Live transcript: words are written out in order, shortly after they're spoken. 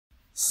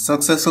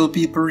Successful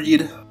people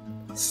read,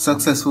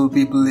 successful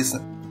people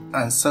listen,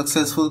 and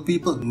successful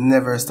people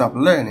never stop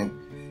learning.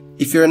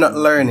 If you're not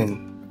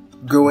learning,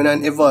 growing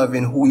and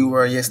evolving who you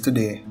were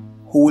yesterday,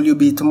 who will you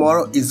be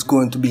tomorrow is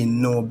going to be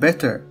no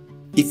better.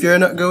 If you're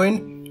not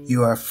growing,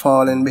 you are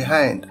falling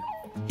behind.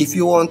 If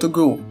you want to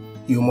grow,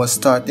 you must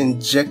start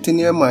injecting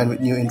your mind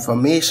with new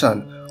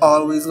information,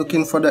 always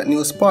looking for that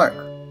new spark,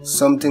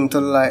 something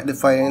to light the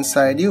fire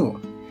inside you.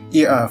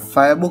 Here are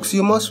 5 books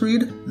you must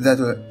read that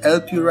will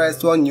help you rise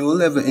to a new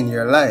level in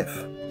your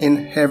life,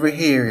 in every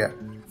area,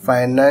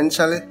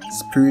 financially,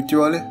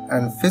 spiritually,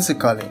 and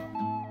physically.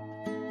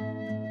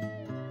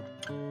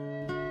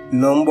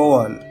 Number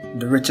 1.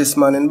 The Richest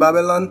Man in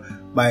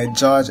Babylon by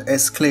George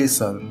S.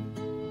 Clason.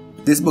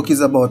 This book is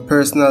about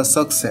personal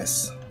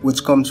success,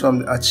 which comes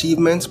from the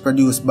achievements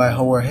produced by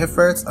our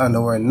efforts and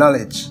our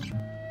knowledge.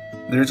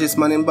 The Richest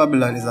Man in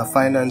Babylon is a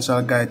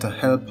financial guide to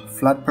help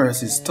flat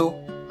purses to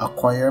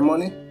acquire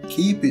money,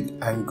 keep it,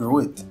 and grow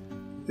it.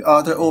 The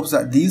author hopes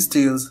that these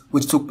tales,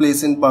 which took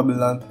place in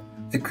Babylon,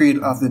 the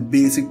cradle of the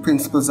basic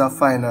principles of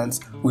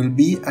finance, will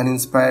be an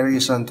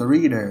inspiration to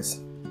readers.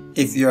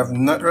 If you have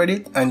not read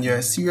it and you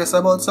are serious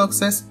about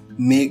success,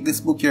 make this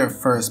book your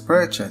first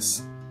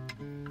purchase.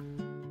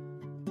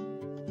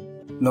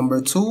 Number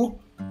 2.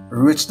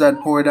 Rich Dad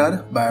Poor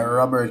Dad by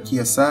Robert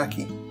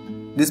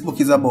Kiyosaki. This book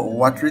is about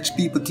what rich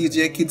people teach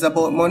their kids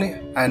about money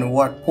and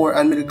what poor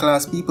and middle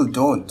class people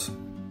don't.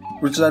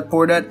 Rich Dad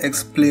Poor Dad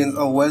explains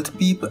how wealthy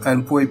people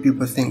and poor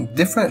people think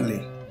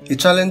differently. It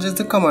challenges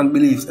the common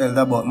beliefs held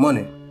about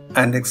money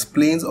and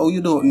explains how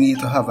you don't need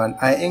to have an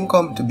high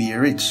income to be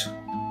rich.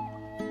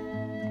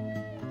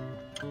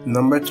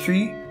 Number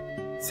 3.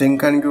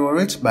 Think and Grow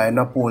Rich by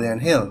Napoleon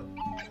Hill.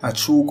 A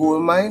true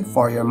gold mine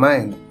for your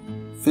mind.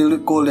 Filled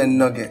with golden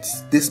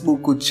nuggets, this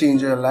book could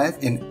change your life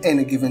in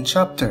any given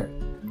chapter.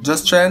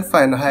 Just try and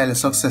find a highly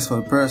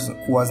successful person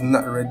who has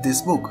not read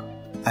this book.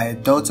 I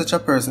doubt such a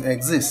person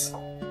exists.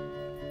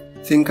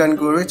 Think and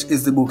Grow Rich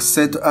is the book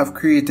said to have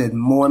created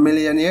more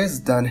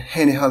millionaires than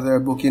any other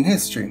book in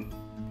history.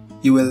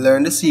 You will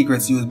learn the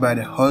secrets used by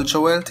the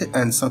ultra-wealthy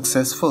and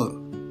successful.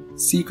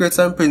 Secrets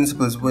and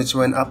principles which,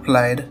 when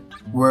applied,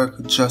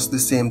 work just the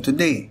same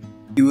today.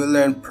 You will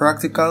learn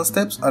practical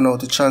steps on how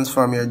to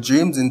transform your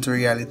dreams into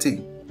reality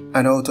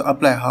and how to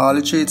apply all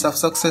the traits of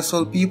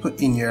successful people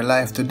in your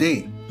life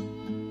today.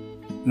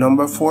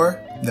 Number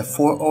 4. The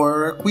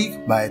 4-Hour Work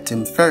Week by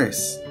Tim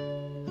Ferriss.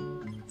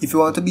 If you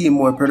want to be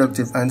more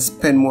productive and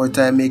spend more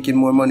time making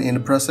more money in the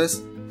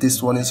process,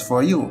 this one is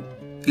for you.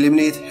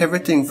 Eliminate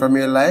everything from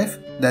your life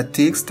that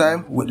takes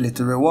time with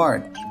little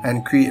reward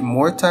and create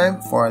more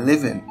time for a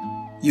living.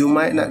 You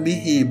might not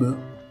be able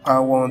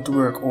or want to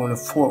work only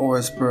 4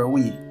 hours per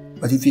week,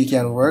 but if you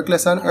can work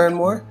less and earn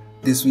more,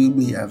 this will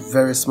be a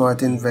very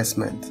smart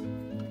investment.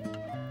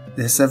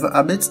 The 7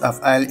 Habits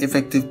of Highly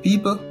Effective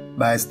People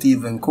by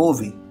Stephen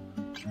Covey.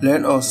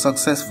 Learn how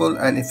successful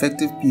and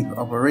effective people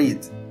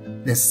operate.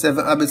 The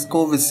 7 Habits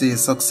Covey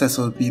says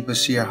successful people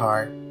share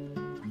are: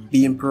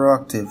 being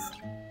proactive,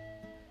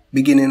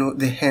 beginning with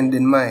the end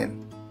in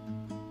mind,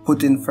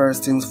 putting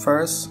first things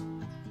first,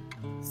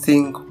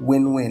 think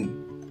win-win,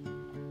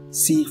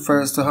 seek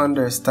first to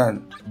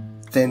understand,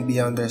 then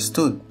be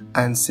understood,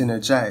 and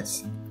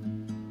synergize.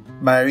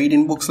 By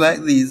reading books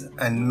like these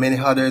and many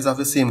others of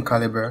the same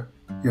caliber,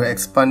 you are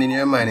expanding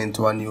your mind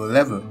into a new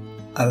level,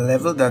 a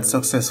level that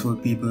successful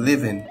people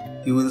live in.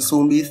 You will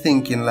soon be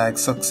thinking like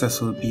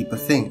successful people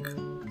think,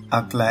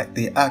 act like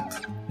they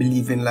act,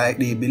 believing like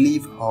they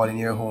believe, all in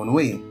your own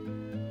way.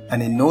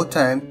 And in no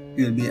time,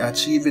 you'll be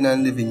achieving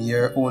and living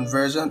your own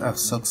version of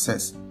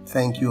success.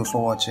 Thank you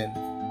for watching.